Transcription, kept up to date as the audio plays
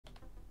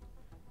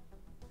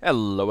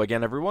Hello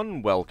again,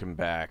 everyone. Welcome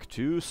back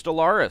to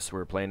Stellaris.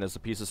 We're playing as a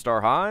piece of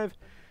Star Hive.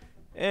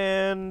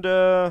 And,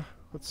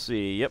 let's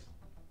see. Yep.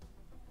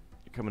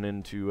 You're coming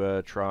in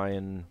to, try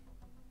and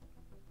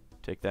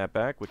take that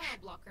back, which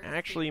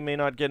actually may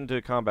not get into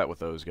combat with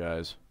those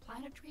guys.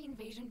 Planetary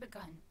invasion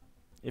begun.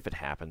 If it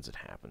happens, it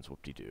happens.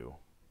 Whoop-de-doo.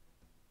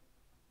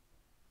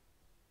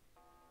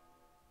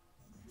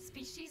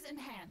 Species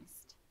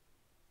enhanced.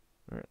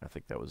 Alright, I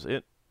think that was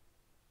it.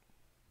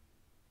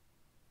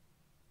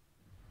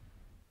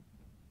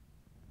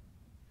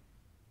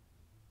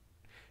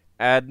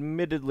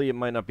 Admittedly, it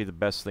might not be the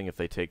best thing if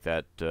they take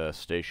that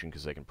station,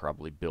 because they can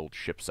probably build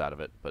ships out of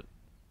it, but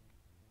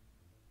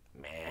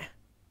meh.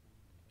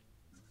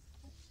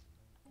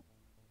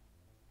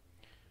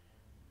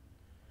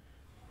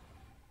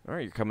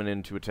 Alright, you're coming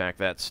in to attack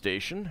that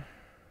station.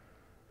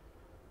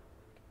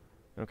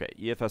 Okay,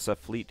 EFSF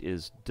fleet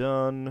is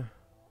done.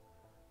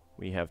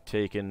 We have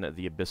taken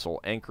the Abyssal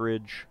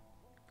Anchorage.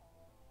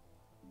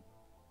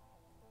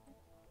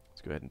 Let's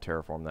go ahead and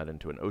terraform that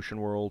into an ocean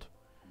world.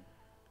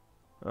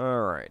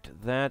 Alright,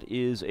 that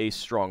is a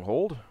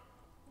stronghold.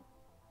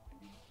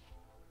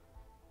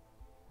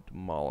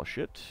 Demolish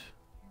it.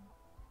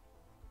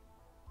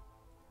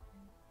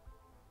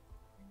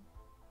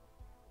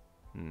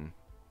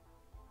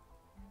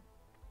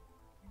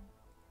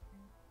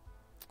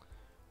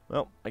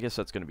 Well, I guess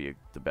that's going to be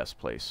the best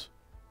place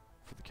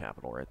for the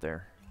capital right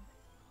there.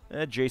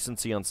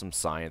 Adjacency on some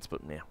science,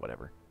 but meh,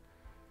 whatever.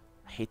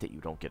 I hate that you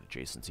don't get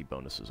adjacency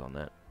bonuses on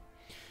that.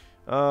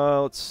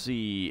 Let's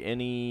see,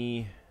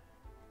 any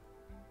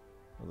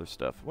other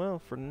stuff? Well,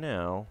 for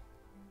now,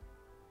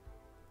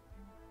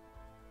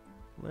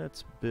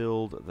 let's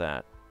build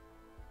that.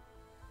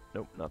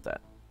 Nope, not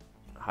that.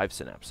 Hive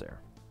synapse there.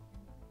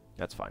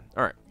 That's fine.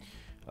 Alright.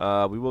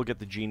 We will get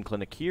the gene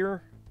clinic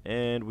here,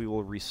 and we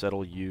will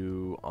resettle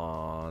you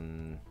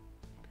on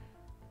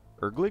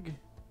Erglig?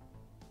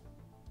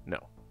 No,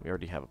 we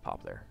already have a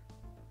pop there.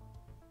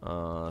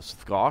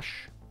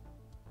 Sthgosh?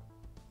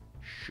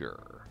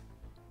 Sure.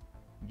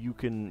 You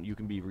can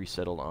be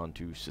resettled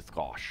onto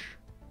Sthgosh.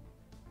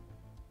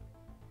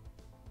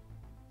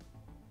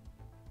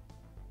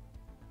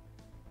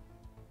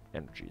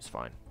 Energy is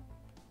fine.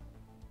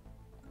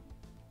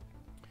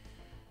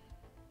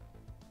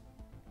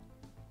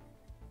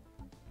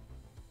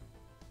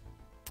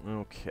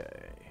 Okay.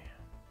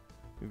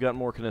 We've got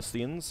more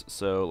Canisthians,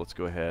 so let's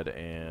go ahead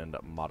and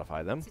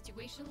modify them.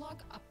 Situation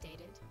log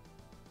updated.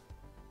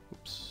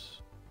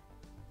 Oops.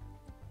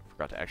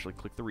 Forgot to actually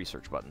click the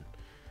research button.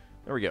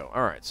 There we go.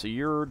 Alright, so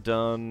you're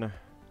done.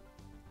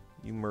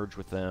 You merge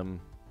with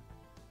them.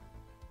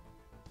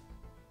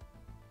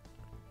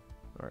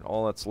 Alright,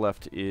 all that's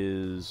left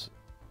is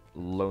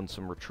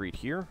Lonesome Retreat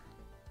here.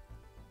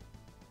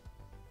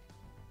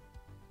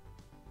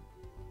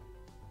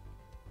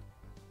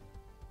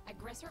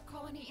 Aggressor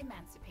colony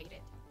emancipated.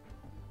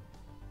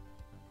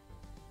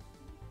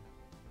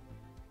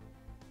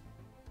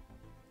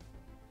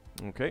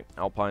 Okay,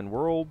 Alpine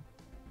World.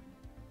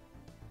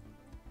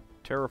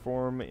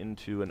 Terraform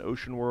into an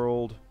ocean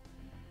world.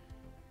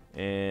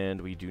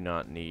 And we do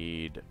not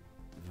need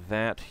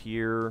that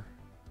here.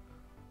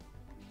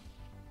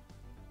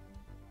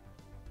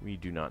 We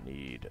do not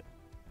need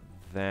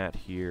that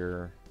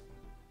here.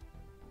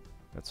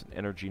 That's an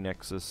energy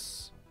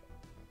nexus.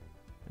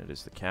 It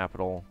is the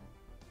capital.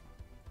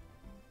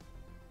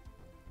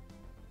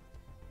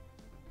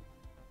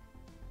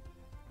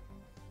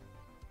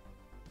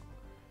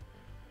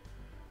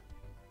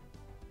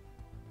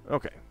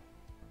 Okay.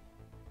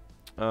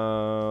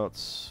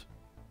 Let's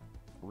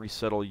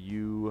resettle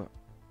you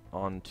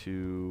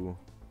onto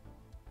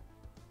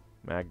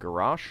Mag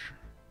Garage.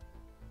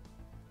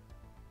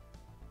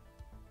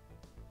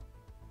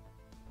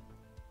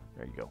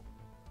 There you go.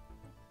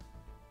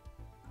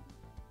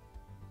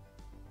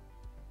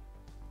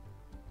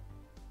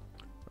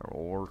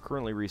 Well, we're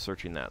currently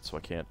researching that, so I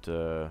can't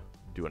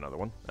do another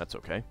one. That's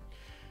okay.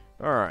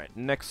 Alright,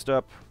 next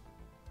up,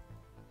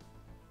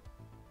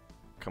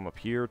 come up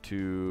here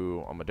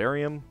to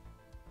Omidarium.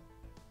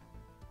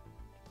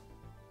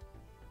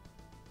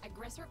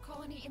 Aggressor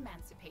colony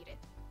emancipated.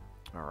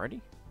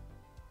 Alrighty.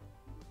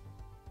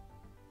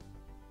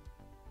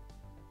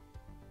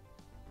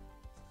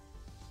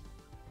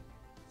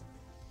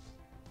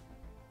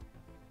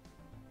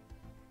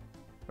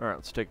 Alright,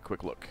 let's take a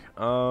quick look.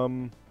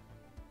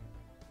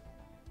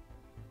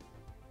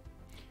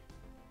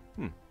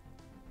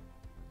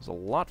 There's a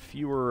lot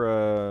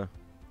fewer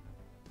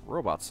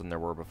robots than there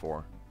were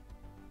before.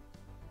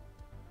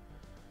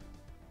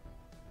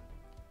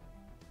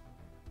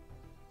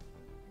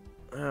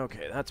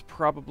 Okay, that's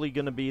probably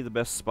going to be the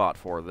best spot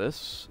for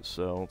this,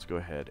 so let's go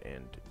ahead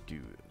and do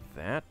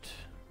that.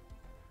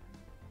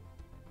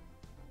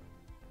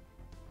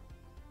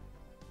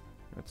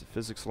 That's a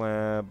physics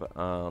lab.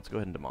 Let's go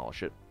ahead and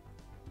demolish it.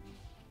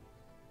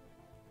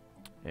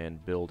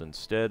 And build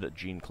instead a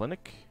gene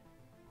clinic.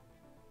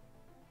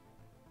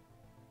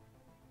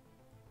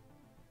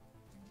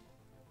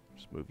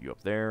 Just move you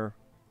up there.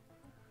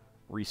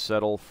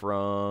 Resettle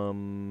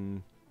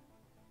from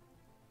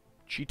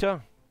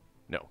Cheetah.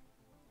 No.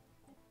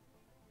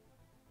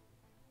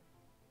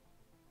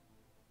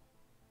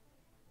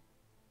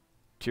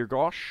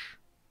 Tirgosh?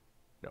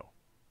 No.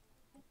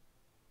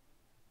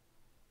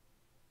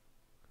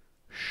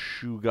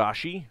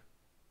 Shugashi?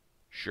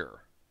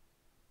 Sure.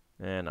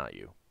 Not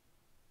you.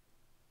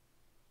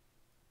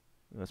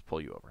 Let's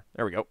pull you over.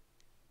 There we go.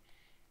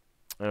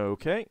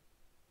 Okay.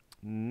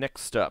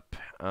 Next up,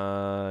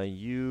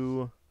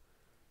 you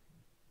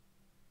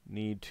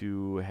need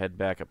to head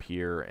back up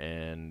here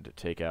and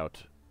take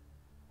out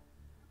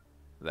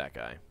that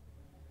guy.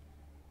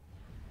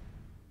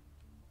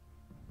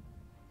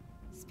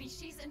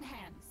 Species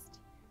enhanced.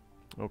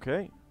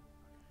 Okay.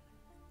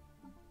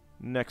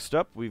 Next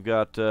up, we've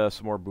got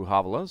some more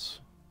Buhavalas.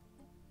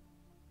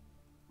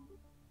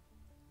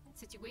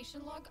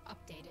 Situation log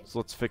updated. So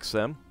let's fix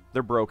them.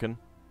 They're broken.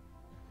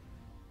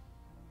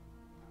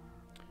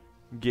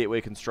 Gateway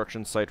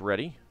construction site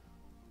ready.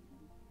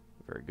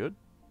 Very good.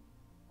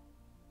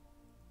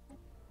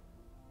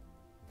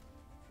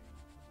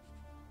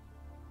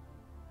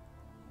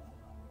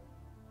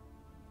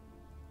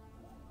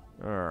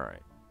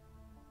 Alright.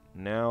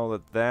 Now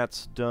that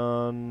that's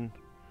done,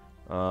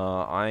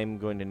 I'm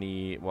going to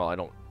need... Well,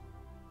 I'm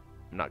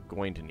not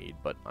going to need,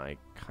 but I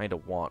kind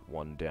of want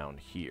one down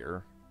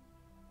here.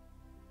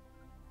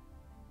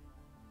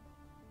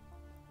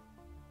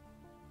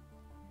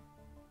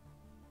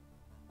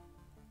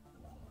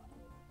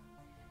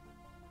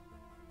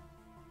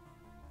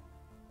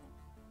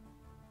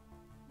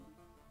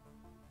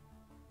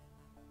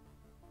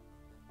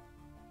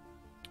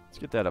 Let's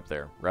get that up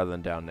there, rather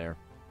than down there.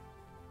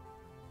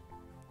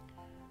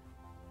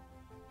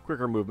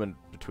 Quicker movement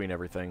between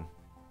everything.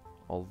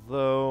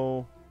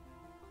 Although...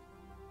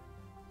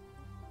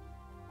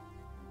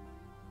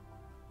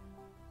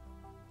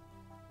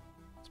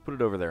 let's put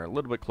it over there, a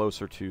little bit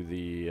closer to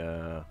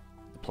the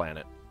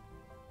planet.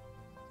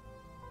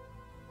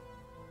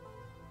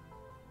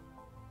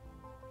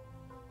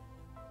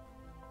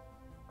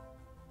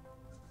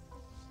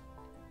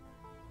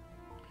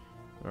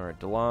 Alright,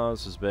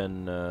 Delaz has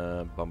been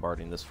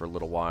bombarding this for a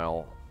little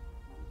while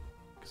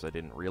because I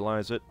didn't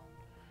realize it.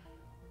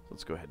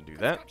 Let's go ahead and do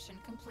that. Construction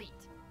complete.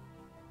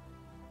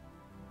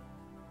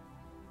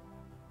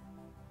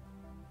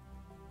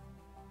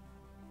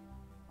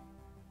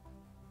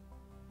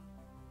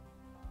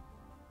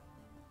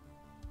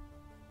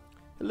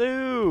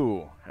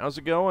 Hello! How's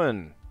it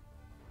going?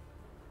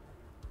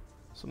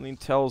 Something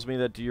tells me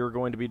that you're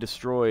going to be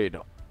destroyed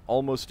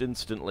almost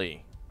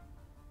instantly.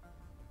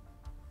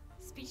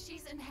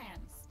 Species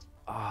enhanced.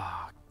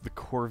 Ah, the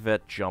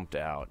Corvette jumped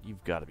out.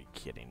 You've got to be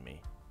kidding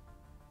me.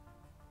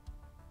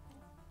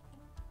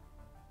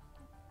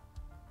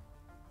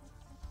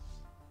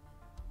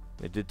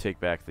 They did take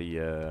back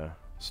the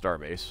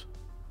starbase,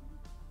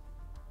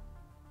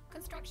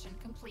 Construction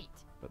complete.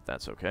 but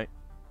that's okay.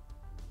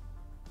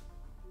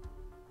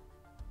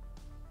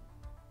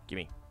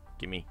 Gimme,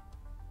 gimme,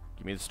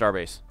 gimme the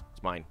starbase.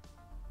 It's mine.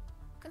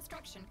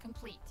 Construction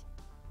complete.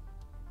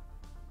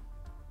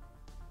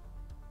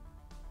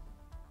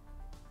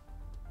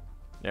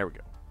 There we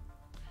go.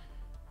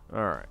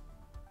 Alright.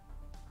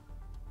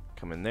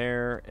 Come in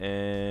there,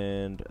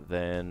 and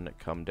then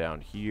come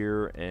down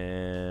here,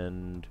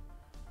 and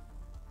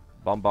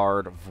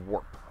bombard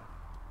Vorp.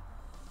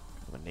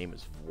 The name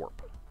is Vorp.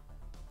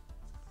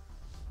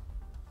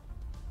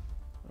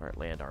 Alright,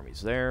 land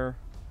armies there.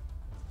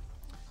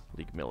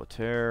 Ligue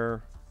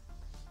Militaire.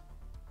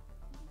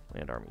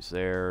 Land armies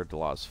there.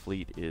 Delaz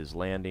fleet is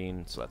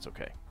landing, so that's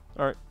okay.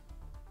 Alright.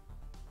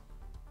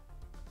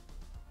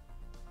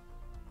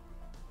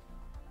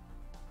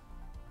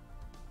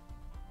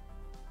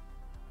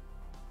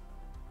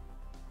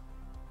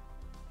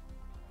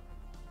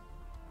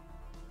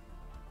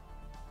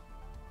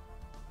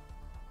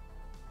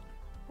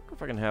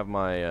 If I can have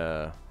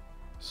my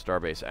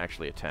starbase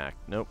actually attack.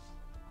 Nope.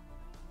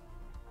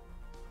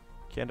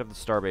 Can't have the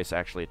starbase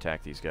actually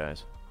attack these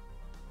guys.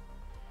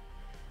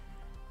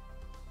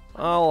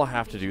 I'll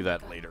have to do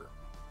that later.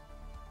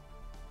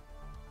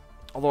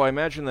 Although I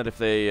imagine that if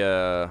they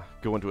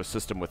go into a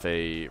system with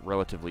a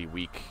relatively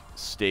weak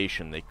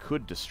station, they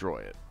could destroy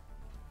it.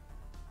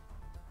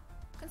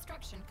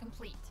 Construction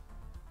complete.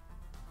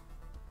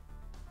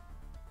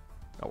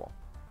 Oh well.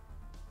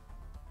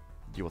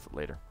 Deal with it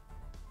later.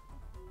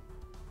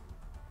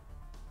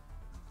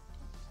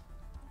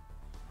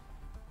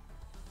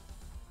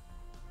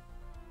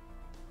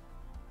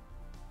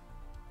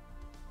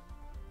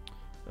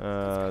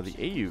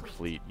 The AU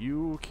fleet,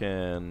 you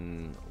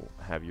can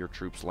have your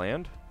troops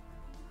land.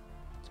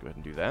 Let's go ahead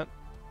and do that.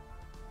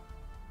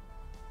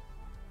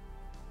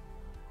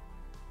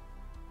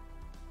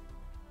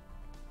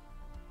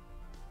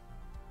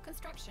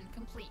 Construction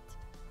complete.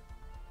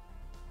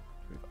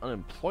 We have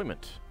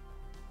unemployment.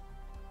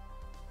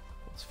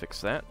 Let's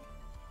fix that.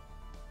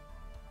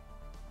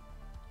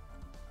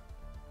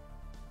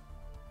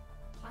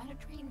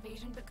 Planetary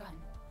invasion begun.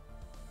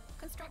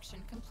 Construction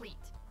complete.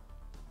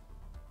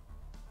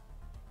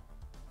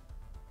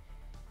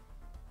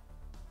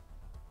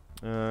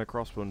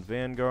 Crossbone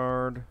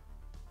Vanguard.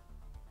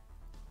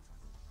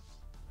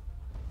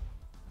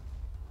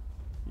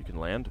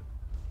 land.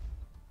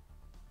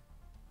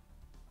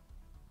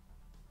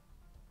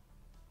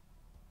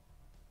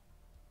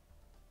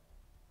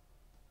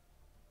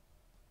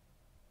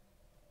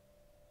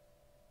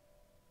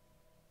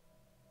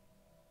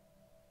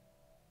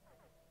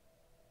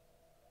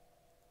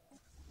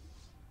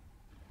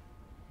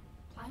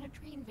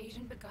 Planetary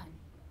invasion begun.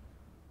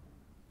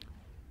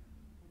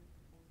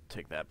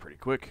 Take that pretty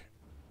quick.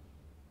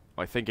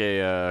 I think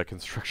a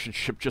construction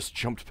ship just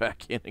jumped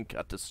back in and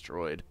got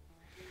destroyed.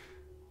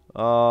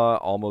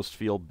 Almost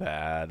feel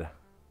bad.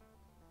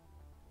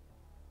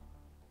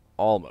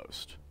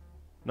 Almost.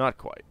 Not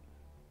quite.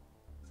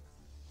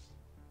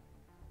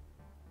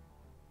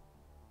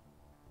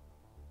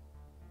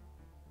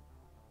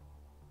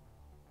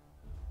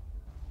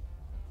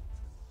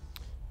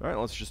 Alright,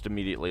 let's just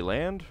immediately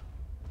land.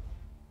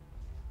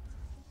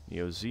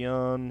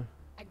 Neo-Zeon.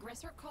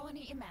 Aggressor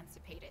colony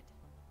emancipated.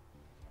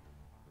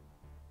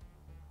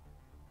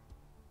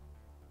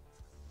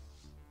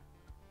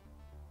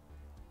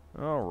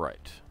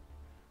 Alright.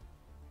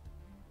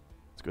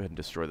 Let's go ahead and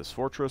destroy this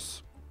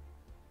fortress.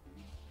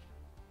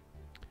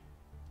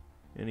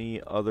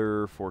 Any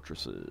other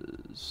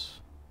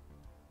fortresses?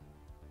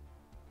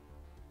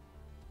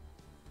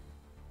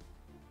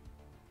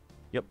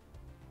 Yep.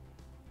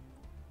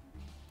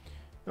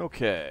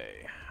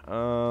 Okay.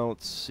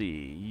 Let's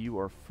see. You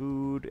are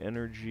food,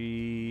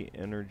 energy,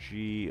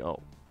 energy. Oh.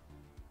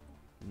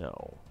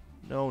 No.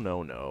 No,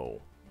 no,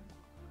 no.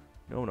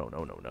 No, no,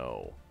 no, no,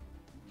 no.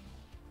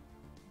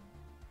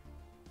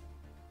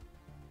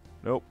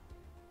 Nope.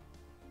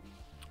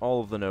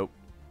 All of the nope.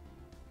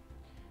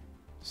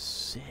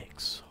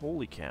 6.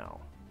 Holy cow.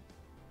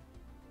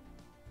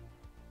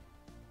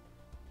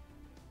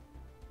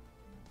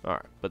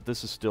 Alright, but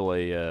this is still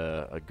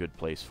a good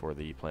place for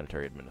the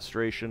planetary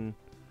administration.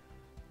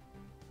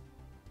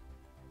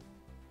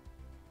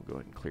 We'll go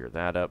ahead and clear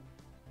that up.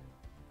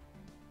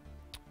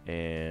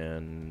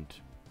 And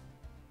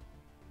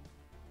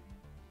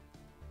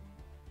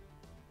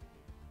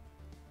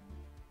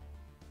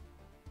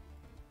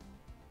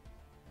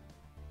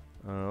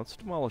let's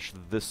demolish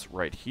this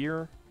right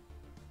here.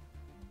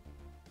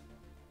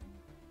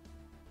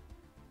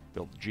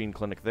 Build the gene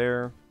clinic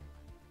there.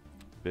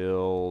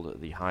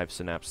 Build the hive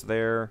synapse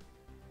there.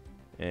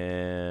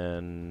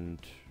 And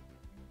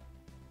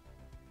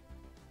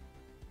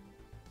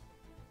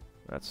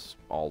that's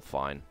all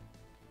fine.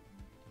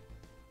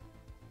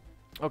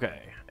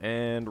 Okay,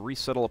 and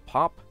resettle a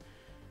pop.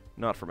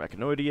 Not from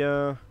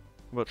Echinoidea,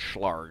 but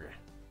Schlarg.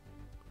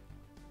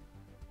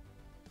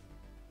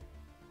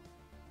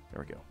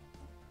 There we go.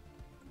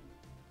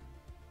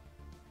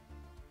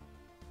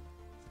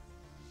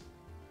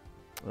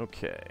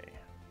 Okay.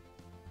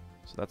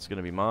 So that's going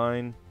to be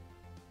mine.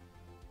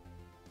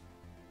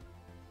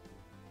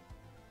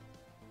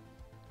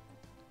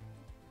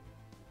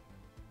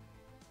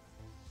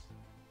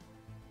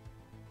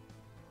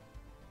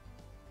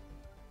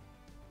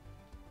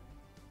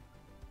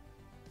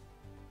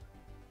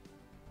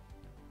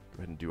 Go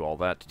ahead and do all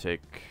that to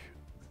take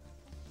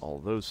all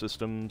those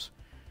systems.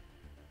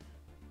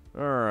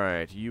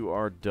 Alright, you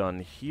are done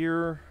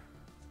here.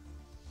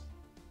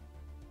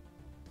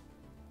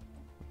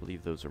 I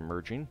believe those are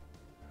merging.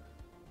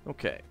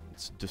 Okay,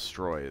 let's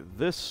destroy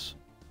this.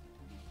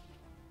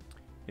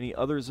 Any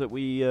others that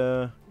we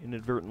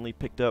inadvertently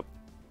picked up?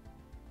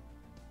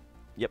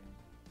 Yep.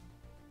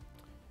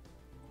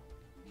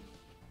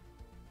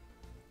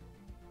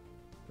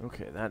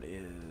 Okay, that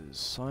is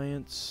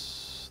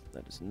science.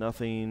 That is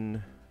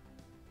nothing.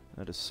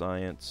 That is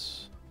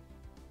science.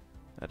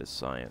 That is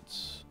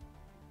science.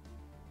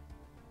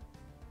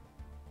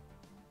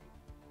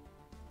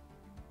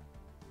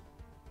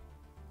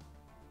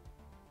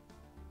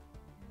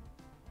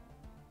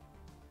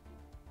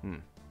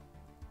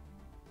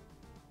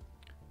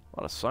 A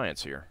lot of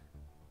science here.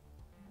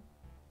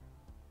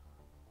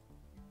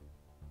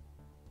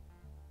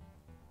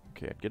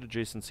 Okay, I'd get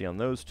adjacency on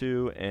those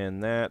two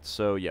and that.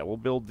 So yeah, we'll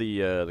build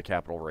the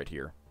capital right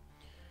here.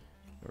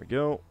 There we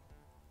go.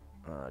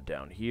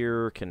 Down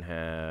here can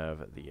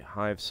have the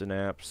hive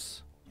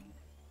synapse,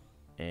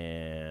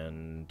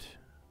 and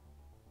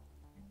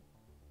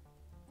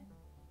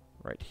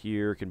right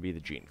here can be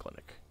the gene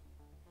clinic.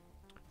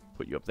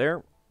 Put you up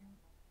there.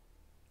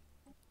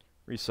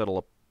 Resettle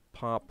a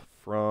pop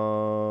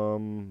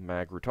from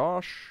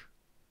Magrutosh.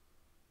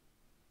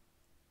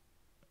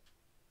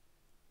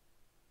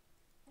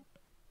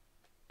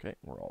 Okay,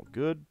 we're all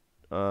good.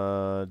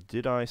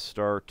 Did I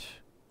start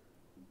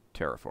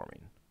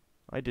terraforming?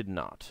 I did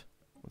not.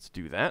 Let's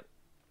do that.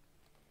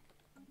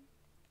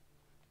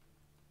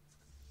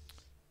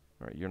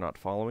 Alright, you're not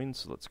following,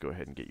 so let's go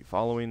ahead and get you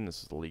following.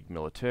 This is the Ligue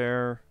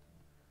Militaire.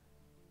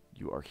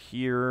 You are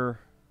here.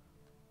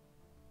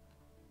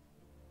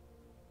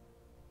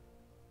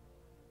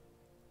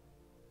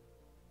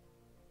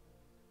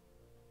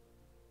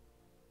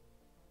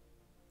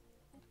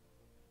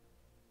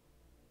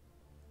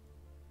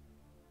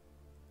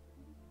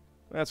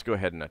 Let's go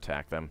ahead and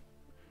attack them.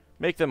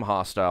 Make them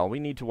hostile. We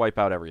need to wipe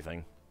out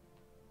everything.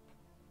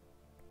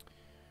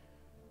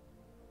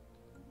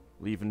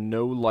 Leave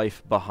no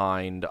life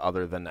behind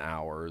other than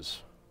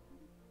ours.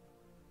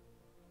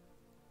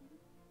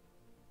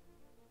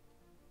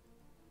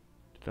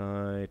 Did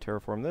I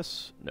terraform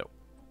this? No.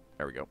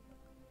 There we go.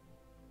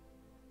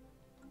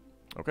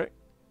 Okay.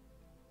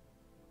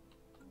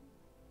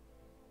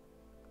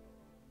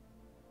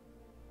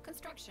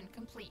 Construction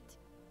complete.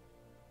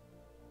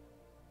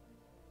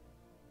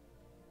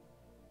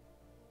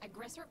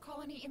 Aggressor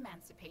colony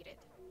emancipated.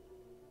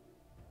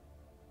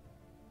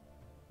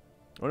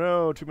 Oh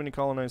no, too many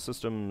colonized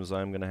systems.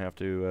 I'm gonna have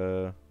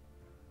to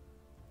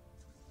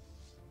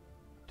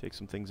take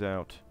some things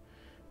out.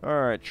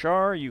 Alright,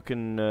 Char, you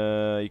can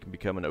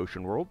become an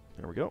ocean world.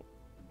 There we go.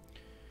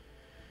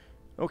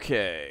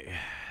 Okay.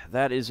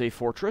 That is a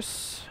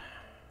fortress.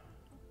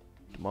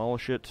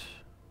 Demolish it.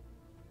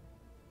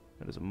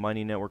 That is a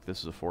mining network.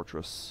 This is a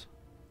fortress.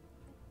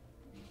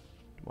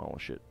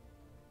 Demolish it.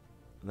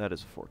 That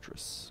is a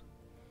fortress.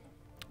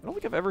 I don't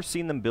think I've ever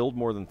seen them build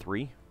more than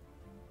 3.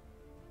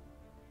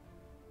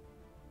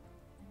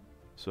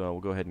 So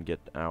we'll go ahead and get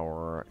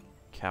our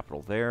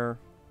capital there.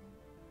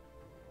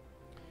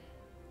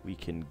 We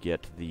can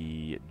get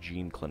the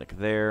gene clinic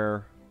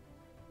there.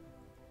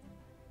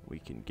 We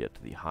can get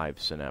the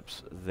hive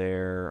synapse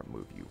there.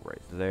 Move you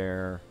right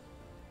there.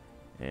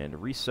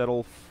 And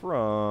resettle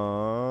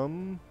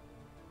from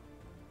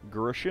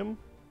Grisham?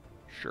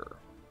 Sure.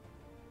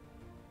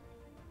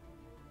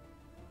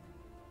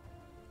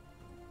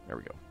 There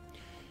we go.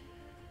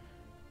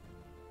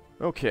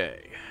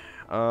 Okay.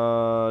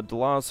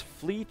 Delaw's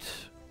fleet.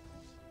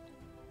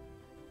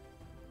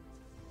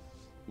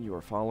 You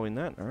are following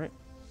that, alright.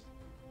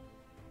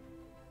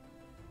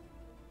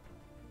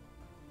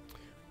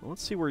 Well,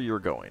 let's see where you're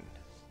going.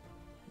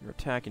 You're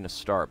attacking a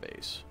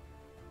starbase.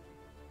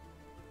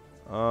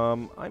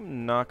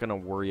 I'm not going to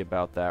worry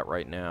about that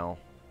right now.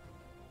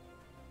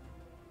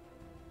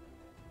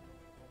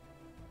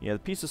 Yeah, the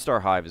Piece of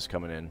Star Hive is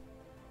coming in.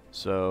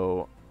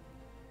 So,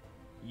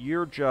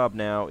 your job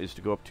now is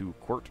to go up to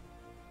Quert.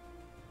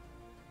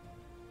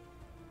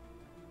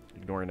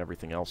 Ignoring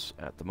everything else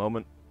at the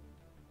moment.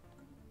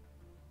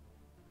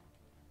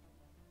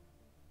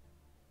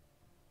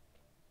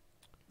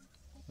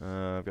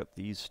 I've got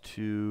these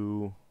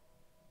two.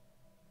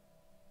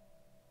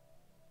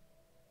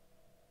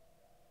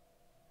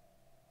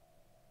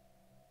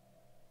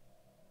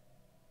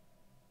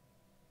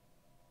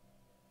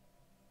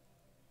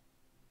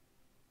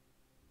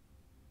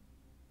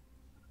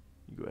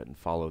 You go ahead and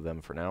follow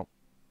them for now.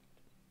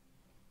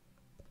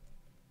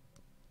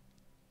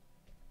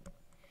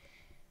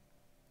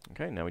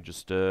 Okay, now we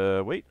just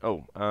wait.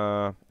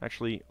 Oh,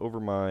 actually, over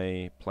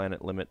my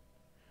planet limit.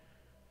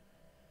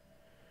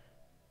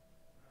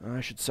 I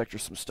should sector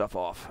some stuff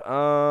off.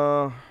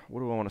 What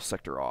do I want to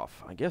sector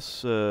off? I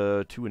guess,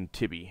 2 in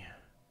Tibby.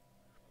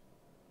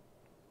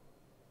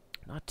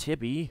 Not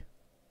Tibby.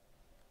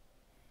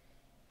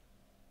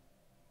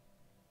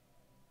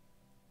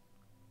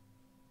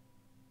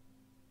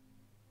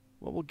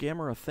 What will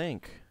Gamera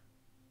think?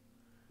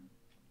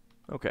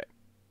 Okay.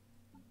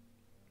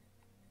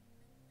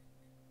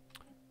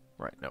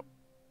 Right, no.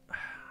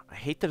 I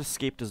hate that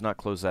Escape does not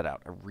close that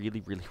out. I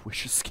really, really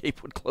wish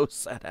Escape would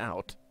close that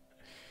out.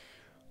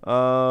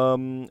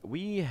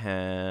 We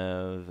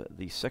have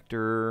the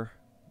Sector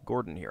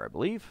Gordon here, I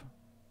believe.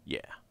 Yeah.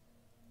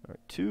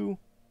 Alright, 2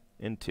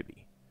 and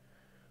Tibby.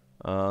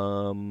 I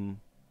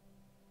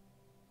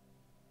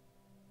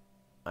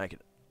can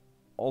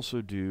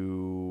also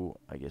do,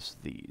 I guess,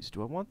 these.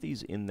 Do I want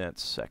these in that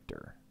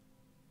sector?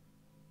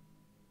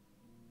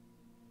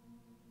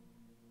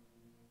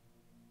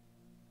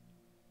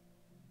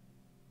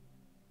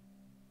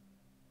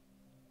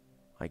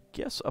 I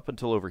guess up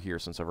until over here,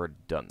 since I've already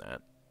done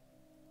that.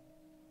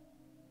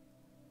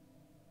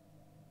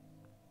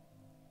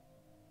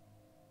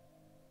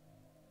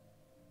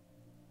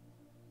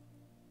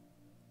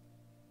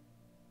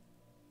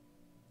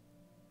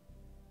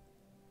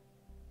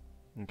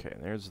 Okay,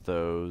 there's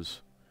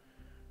those.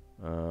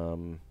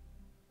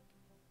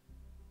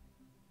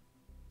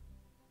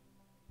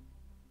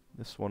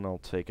 This one I'll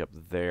take up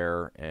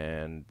there,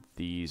 and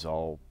these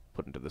I'll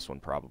put into this one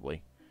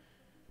probably.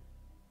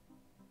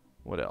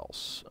 What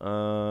else?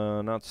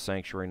 Not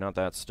Sanctuary, not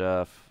that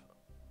stuff.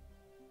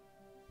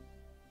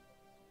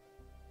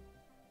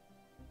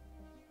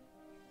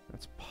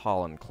 That's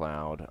Pollen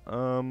Cloud.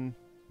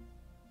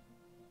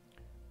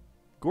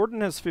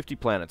 Gordon has 50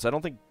 planets. I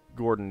don't think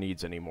Gordon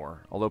needs any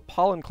more. Although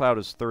Pollen Cloud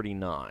is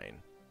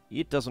 39.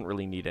 It doesn't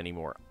really need any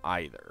more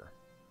either.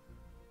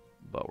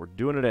 But we're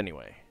doing it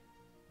anyway.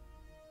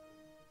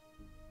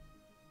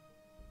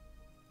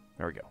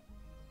 There we go.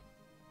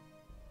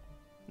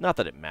 Not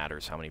that it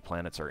matters how many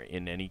planets are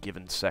in any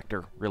given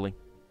sector, really.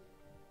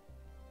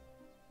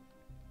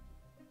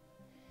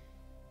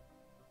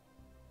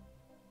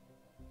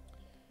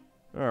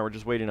 Alright, we're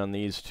just waiting on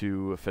these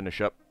to finish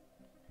up.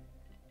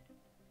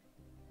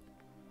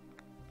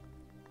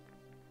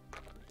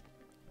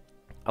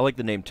 I like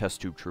the name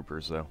Test Tube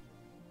Troopers, though.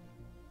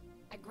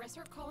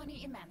 Aggressor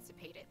colony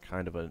emancipated.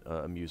 Kind of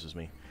amuses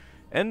me.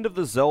 End of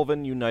the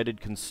Zelvan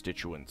United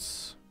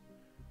Constituents.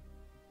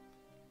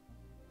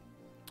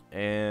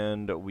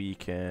 and we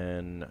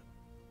can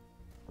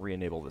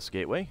re-enable this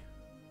gateway.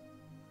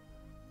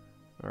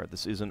 Alright,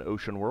 this is an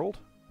ocean world.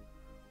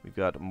 We've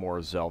got more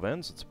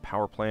Zelvens. It's a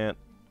power plant.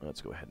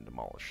 Let's go ahead and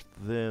demolish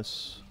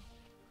this.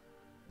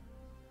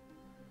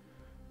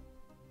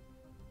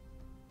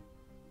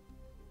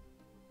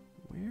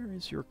 Where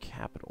is your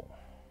capital?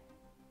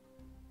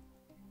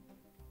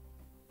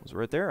 Was it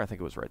right there? I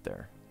think it was right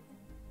there.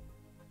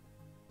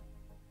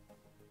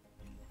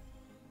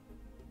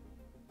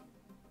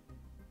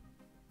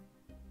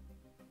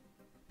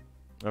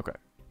 Okay.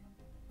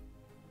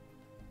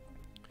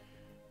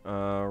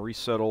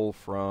 Resettle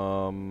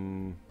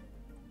from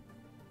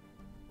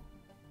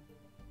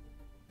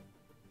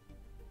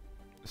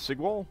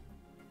Sigwall?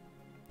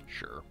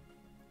 Sure.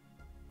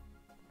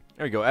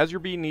 There you go. As you're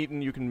being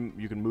eaten, you can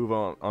move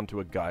on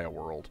onto a Gaia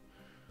world.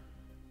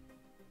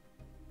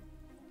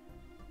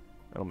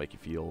 That'll make you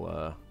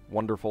feel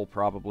wonderful,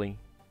 probably.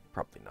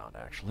 Probably not,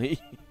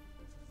 actually.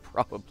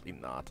 Probably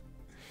not.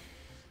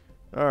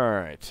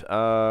 Alright,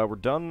 we're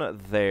done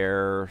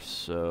there,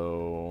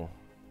 so...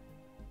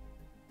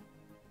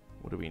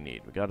 What do we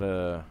need? We got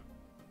a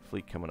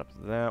fleet coming up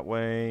that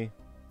way.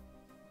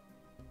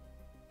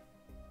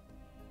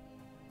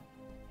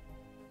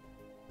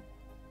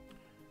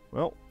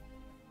 Well,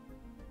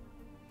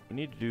 we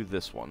need to do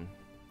this one.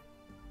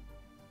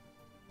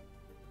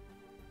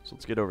 So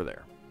let's get over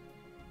there.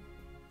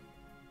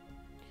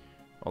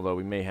 Although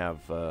we may have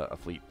a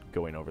fleet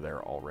going over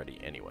there already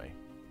anyway.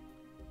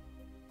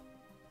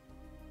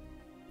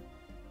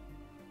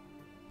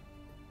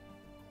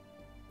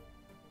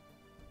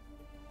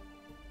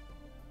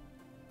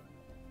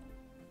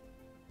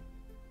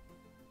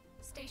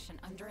 Station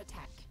under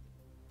attack.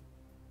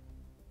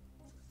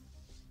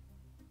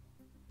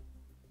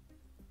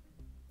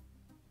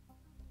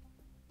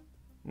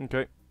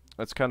 Okay,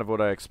 that's kind of what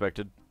I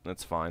expected.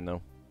 That's fine,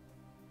 though.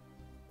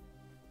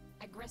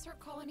 Aggressor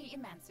colony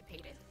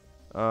emancipated.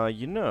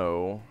 You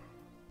know...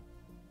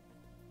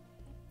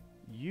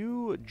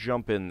 You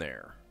jump in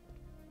there.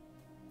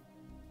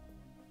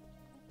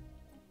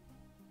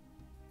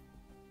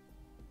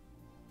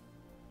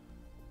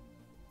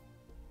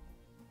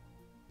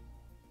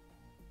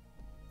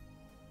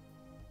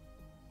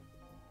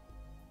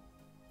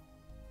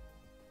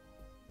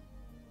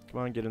 Come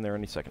on, get in there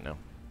any second now.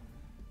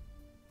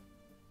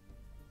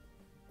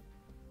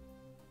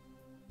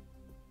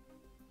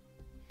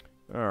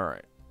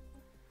 Alright.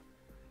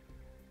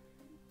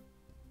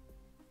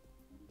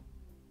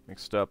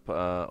 Next up,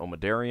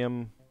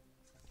 Omidarium.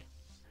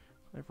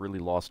 I've really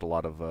lost a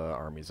lot of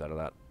armies out of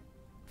that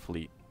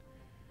fleet.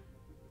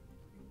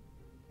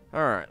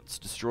 Alright, let's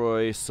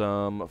destroy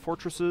some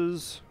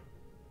fortresses.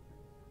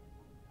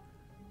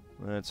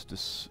 Let's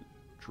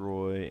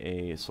destroy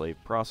a slave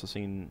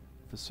processing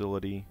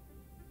facility.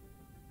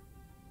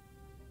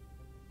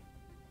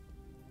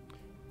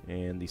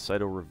 And the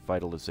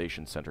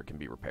Cyto-Revitalization Center can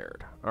be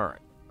repaired.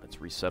 Alright,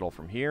 let's resettle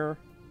from here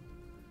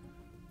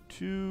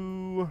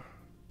to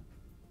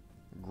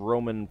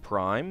Groman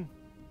Prime.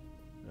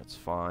 That's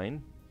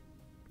fine.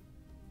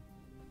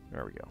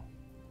 There we go.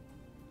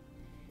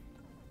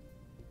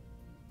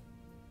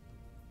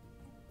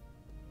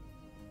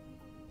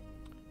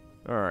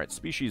 Alright,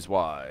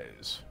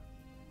 species-wise.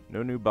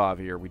 No new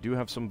Bavir. We do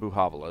have some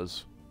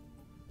Buhavalas.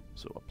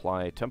 So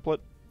apply template.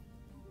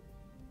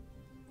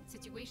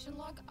 Situation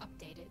log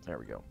updated. There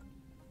we go.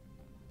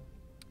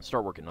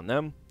 Start working on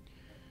them.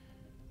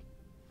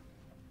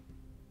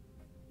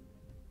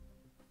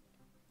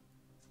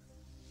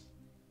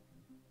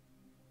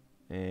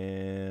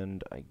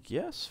 And I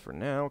guess for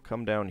now,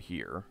 come down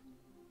here.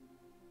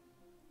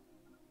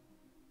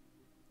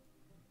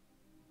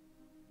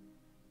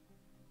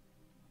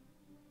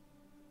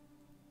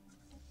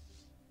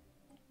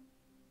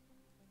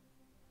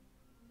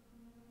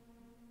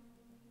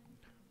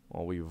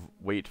 While we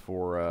wait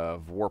for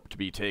Vorp to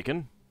be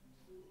taken.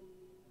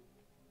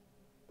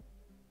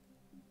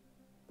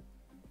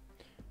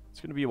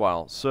 It's going to be a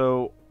while.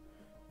 So,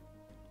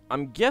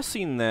 I'm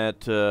guessing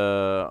that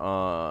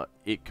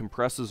it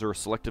compresses or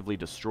selectively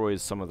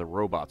destroys some of the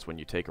robots when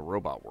you take a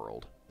robot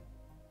world.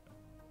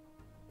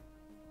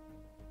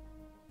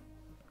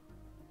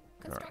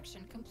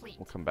 Construction complete.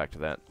 We'll come back to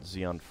that.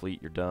 Xeon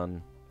fleet, you're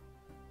done.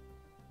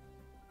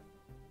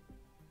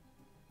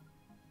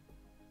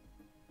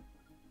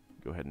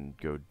 Go ahead and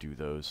go do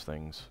those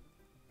things.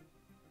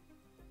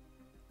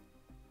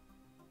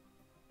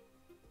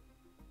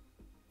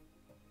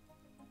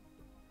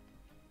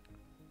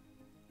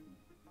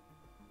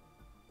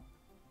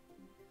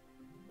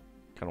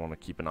 Kind of want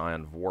to keep an eye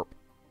on Vorp.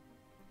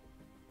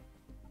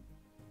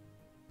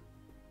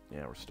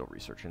 Yeah, we're still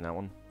researching that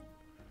one.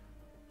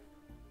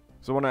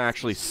 So I want to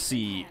actually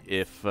see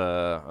if...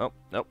 oh,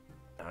 nope.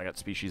 I got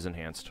species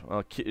enhanced.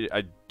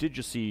 I did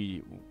just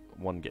see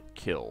one get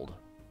killed.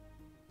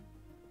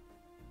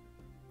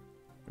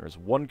 There's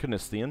one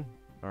Canisthian.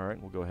 Alright,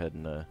 we'll go ahead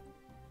and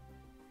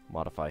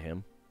modify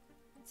him.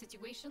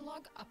 Situation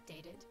log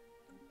updated.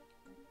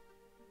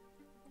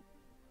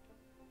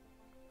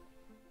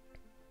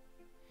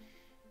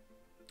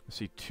 I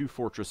see 2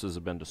 fortresses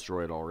have been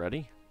destroyed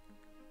already.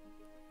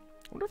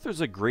 I wonder if there's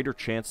a greater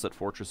chance that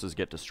fortresses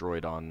get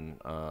destroyed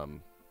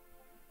on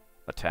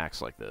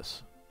attacks like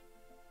this.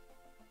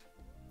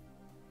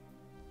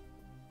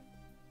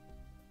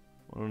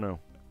 I don't know.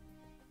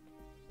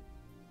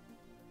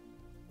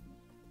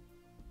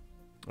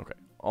 Okay,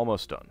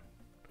 almost done.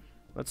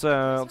 Let's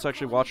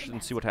actually watch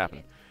and see what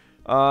happened.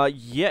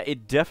 Yeah,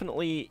 it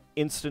definitely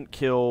instant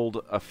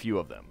killed a few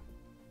of them.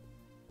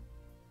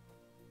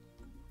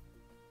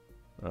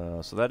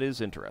 So that is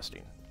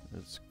interesting.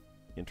 It's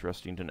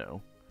interesting to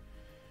know.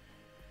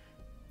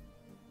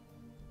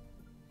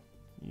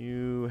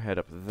 You head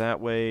up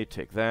that way,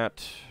 take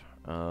that.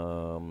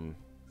 Go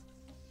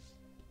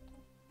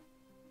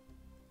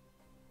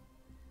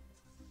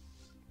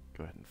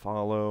ahead and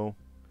follow.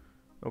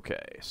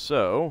 Okay,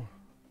 so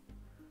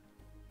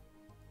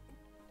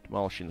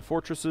demolishing the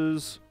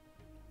fortresses.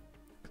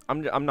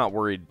 I'm not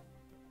worried.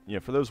 You know,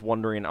 for those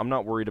wondering, I'm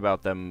not worried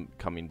about them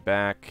coming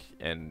back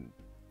and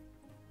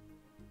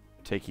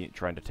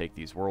trying to take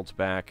these worlds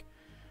back.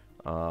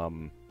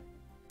 And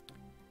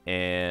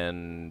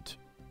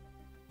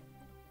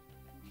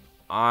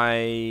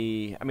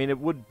I mean, it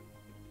would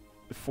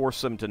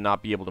force them to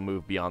not be able to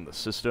move beyond the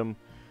system,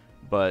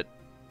 but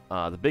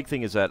the big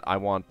thing is that I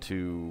want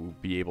to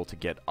be able to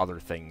get other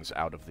things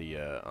out of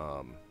the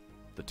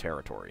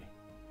territory.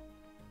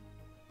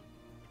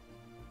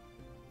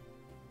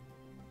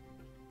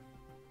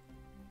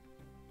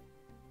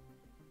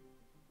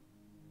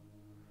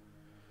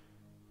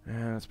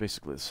 And it's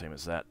basically the same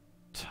as that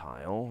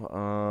tile.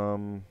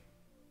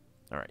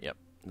 Alright, yep.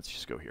 Let's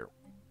just go here.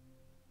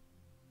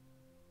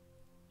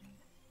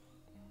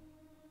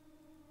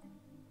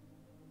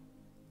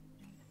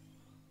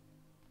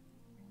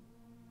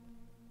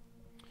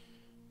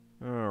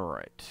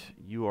 Alright.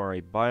 You are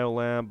a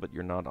biolab, but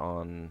you're not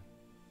on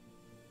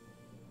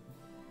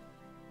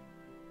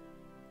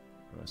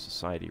a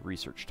society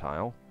research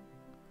tile.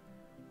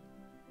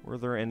 Were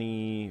there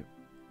any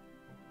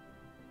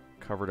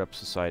covered up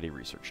society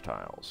research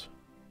tiles?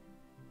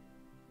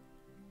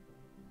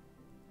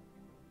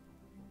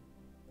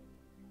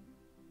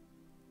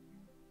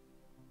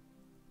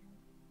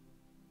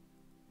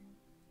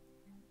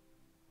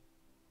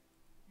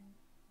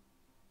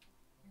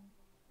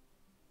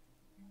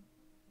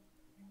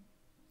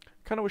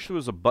 Kind of wish there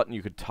was a button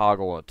you could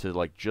toggle to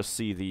like just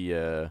see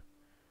the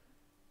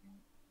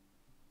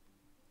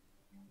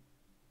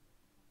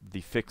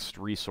fixed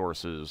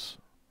resources,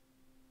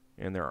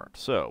 and there aren't.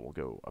 So we'll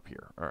go up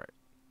here. All right,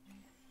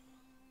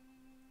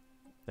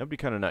 that'd be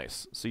kind of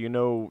nice. So you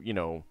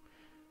know,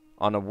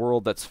 on a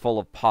world that's full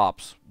of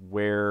pops,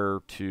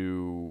 where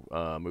to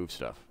move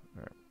stuff.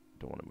 All right,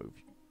 don't want to move.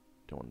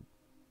 Don't want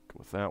to go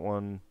with that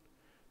one.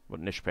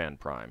 What Nishpan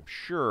Prime?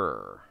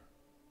 Sure.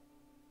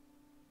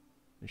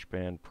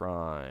 Nishpan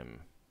Prime.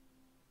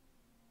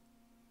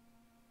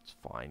 It's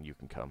fine, you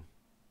can come.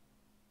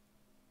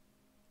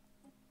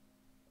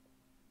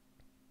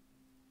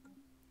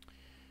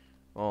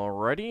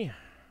 Alrighty.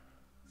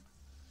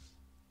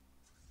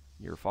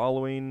 You're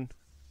following.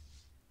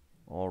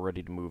 All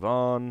ready to move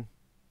on.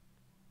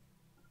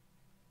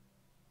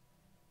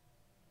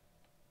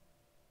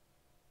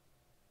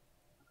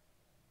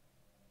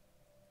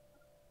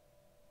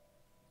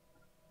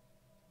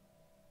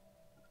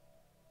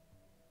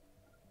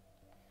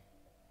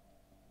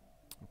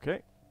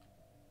 Okay.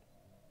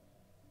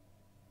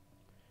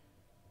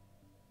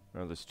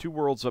 Now there's 2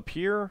 worlds up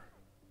here.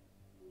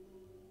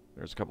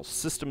 There's a couple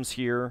systems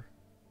here.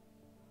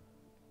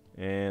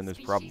 And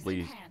there's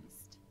probably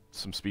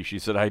some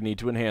species that I need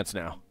to enhance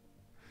now.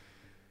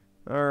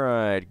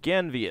 Alright,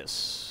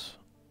 Ganvius.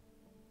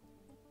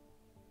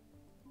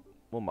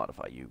 We'll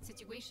modify you.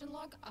 Situation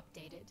log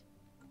updated.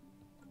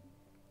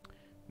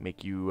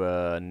 Make you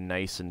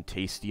nice and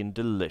tasty and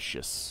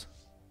delicious.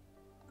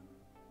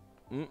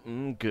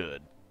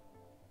 Good.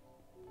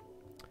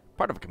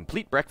 Part of a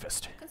complete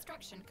breakfast.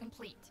 Construction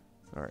complete.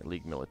 Alright,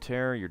 League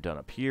Militaire, you're done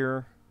up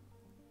here.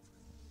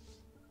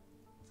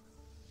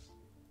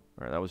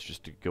 Alright, that was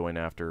just going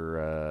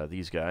after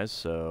these guys,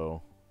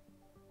 so...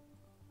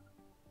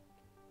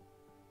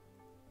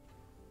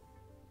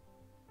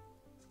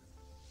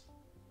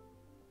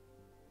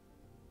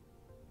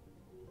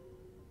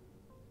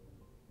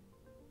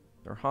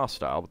 They're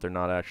hostile, but they're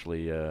not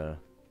actually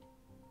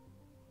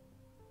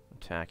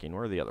attacking.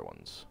 Where are the other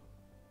ones?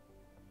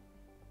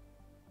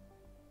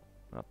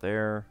 Not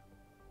there.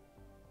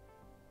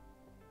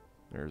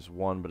 There's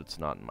one, but it's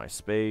not in my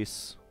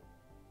space.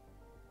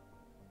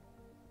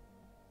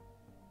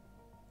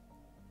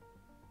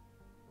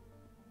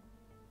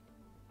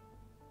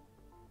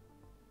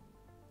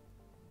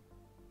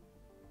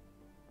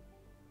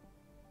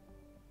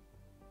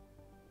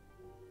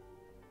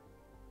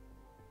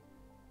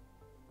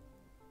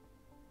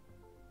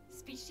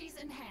 Species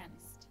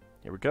enhanced.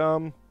 Here we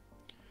come.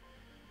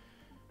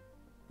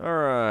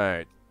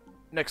 Alright.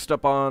 Next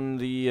up on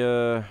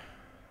the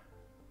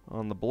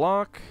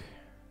block.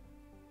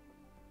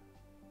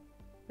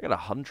 I got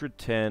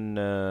 110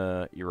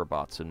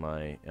 Erobots in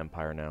my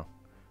empire now.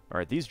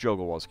 Alright, these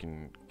Jogawals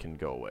can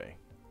go away.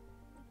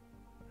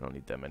 Don't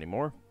need them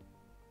anymore.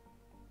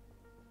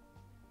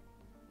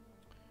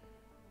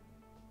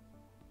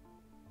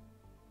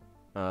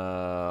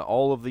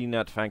 All of the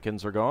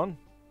Netfankins are gone.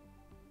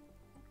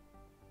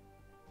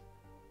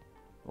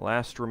 The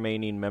last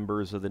remaining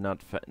members of the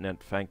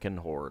Netfankin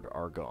horde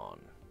are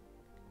gone.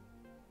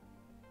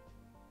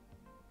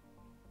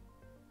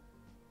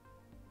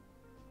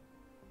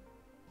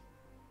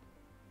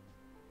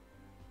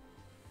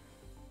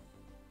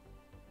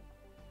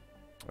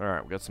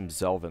 Alright, we've got some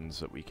Zelvins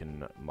that we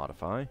can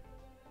modify.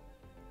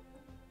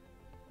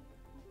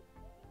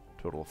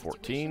 Total of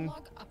 14.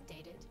 Log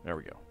updated. There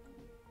we go.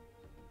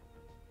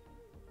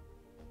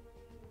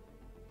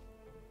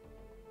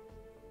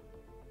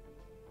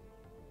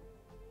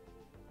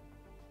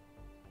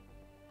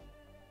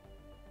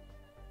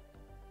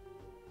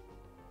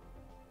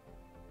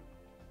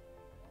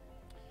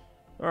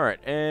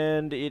 Alright,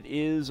 and it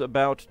is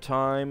about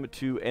time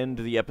to end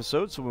the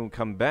episode, so when we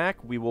come back,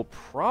 we will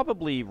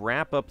probably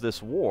wrap up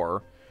this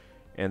war,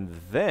 and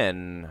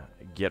then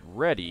get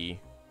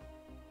ready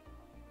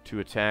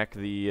to attack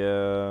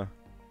the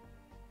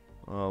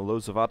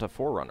Lozavata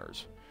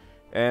Forerunners.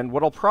 And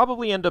what I'll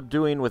probably end up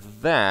doing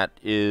with that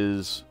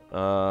is,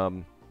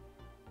 so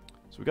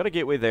we've got a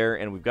gateway there,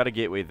 and we've got a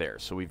gateway there,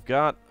 so we've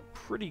got a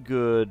pretty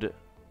good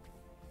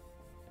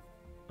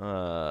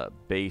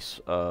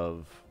base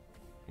of...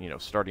 you know,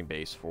 starting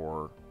base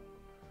for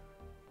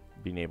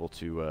being able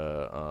to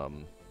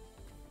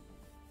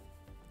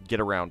get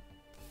around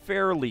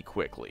fairly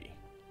quickly.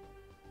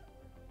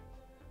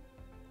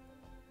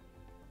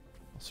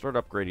 I'll start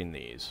upgrading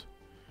these.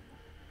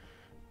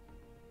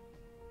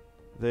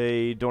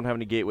 They don't have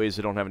any gateways,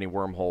 they don't have any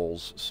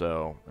wormholes,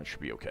 so that should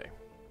be okay.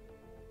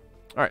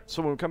 Alright,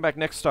 so when we come back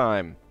next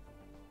time,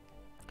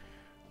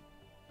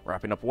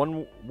 wrapping up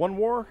one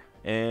war,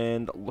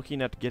 and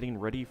looking at getting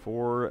ready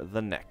for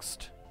the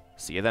next.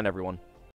 See you then, everyone.